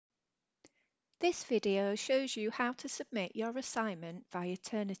This video shows you how to submit your assignment via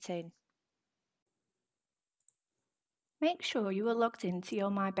Turnitin. Make sure you are logged into your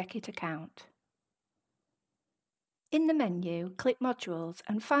My Beckett account. In the menu, click Modules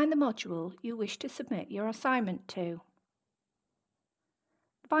and find the module you wish to submit your assignment to.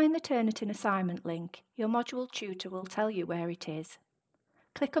 Find the Turnitin assignment link. Your module tutor will tell you where it is.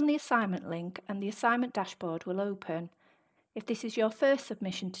 Click on the assignment link and the assignment dashboard will open. If this is your first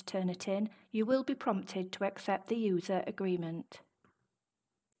submission to Turnitin, you will be prompted to accept the user agreement.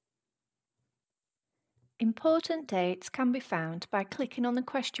 Important dates can be found by clicking on the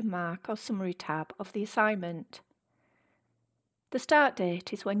question mark or summary tab of the assignment. The start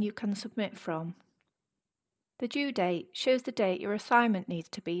date is when you can submit from. The due date shows the date your assignment needs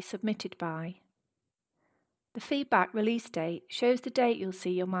to be submitted by. The feedback release date shows the date you'll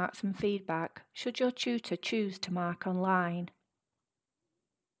see your marks and feedback, should your tutor choose to mark online.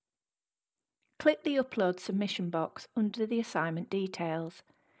 Click the Upload Submission box under the assignment details.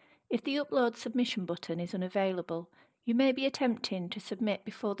 If the Upload Submission button is unavailable, you may be attempting to submit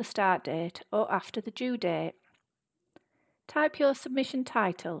before the start date or after the due date. Type your submission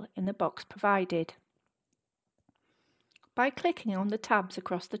title in the box provided. By clicking on the tabs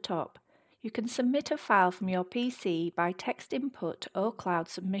across the top, you can submit a file from your PC by text input or cloud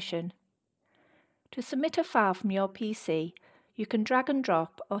submission. To submit a file from your PC, you can drag and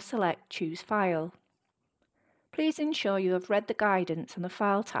drop or select Choose File. Please ensure you have read the guidance on the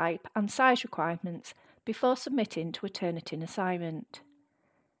file type and size requirements before submitting to a Turnitin assignment.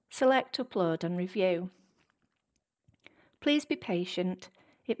 Select Upload and Review. Please be patient.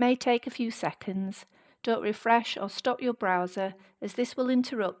 It may take a few seconds. Don't refresh or stop your browser, as this will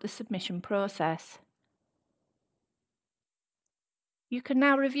interrupt the submission process. You can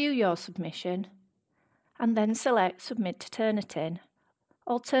now review your submission and then select Submit to Turnitin.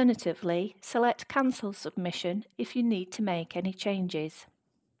 Alternatively, select Cancel Submission if you need to make any changes.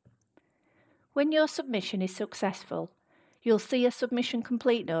 When your submission is successful, you'll see a Submission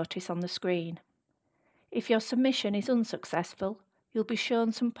Complete notice on the screen. If your submission is unsuccessful, you'll be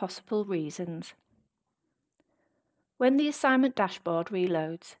shown some possible reasons. When the assignment dashboard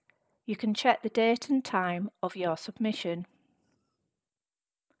reloads, you can check the date and time of your submission.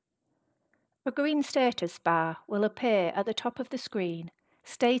 A green status bar will appear at the top of the screen,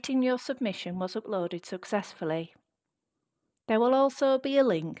 stating your submission was uploaded successfully. There will also be a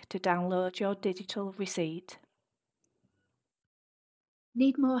link to download your digital receipt.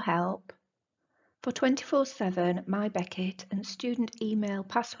 Need more help? For 24/7 My Beckett and student email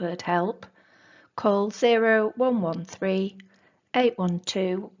password help, call 0113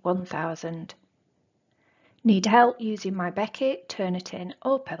 812 1000. Need help using My Beckett, Turnitin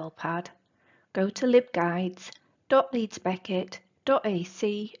or Pebblepad? Go to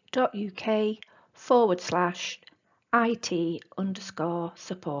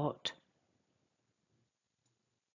libguides.leedsbeckett.ac.uk/IT_support.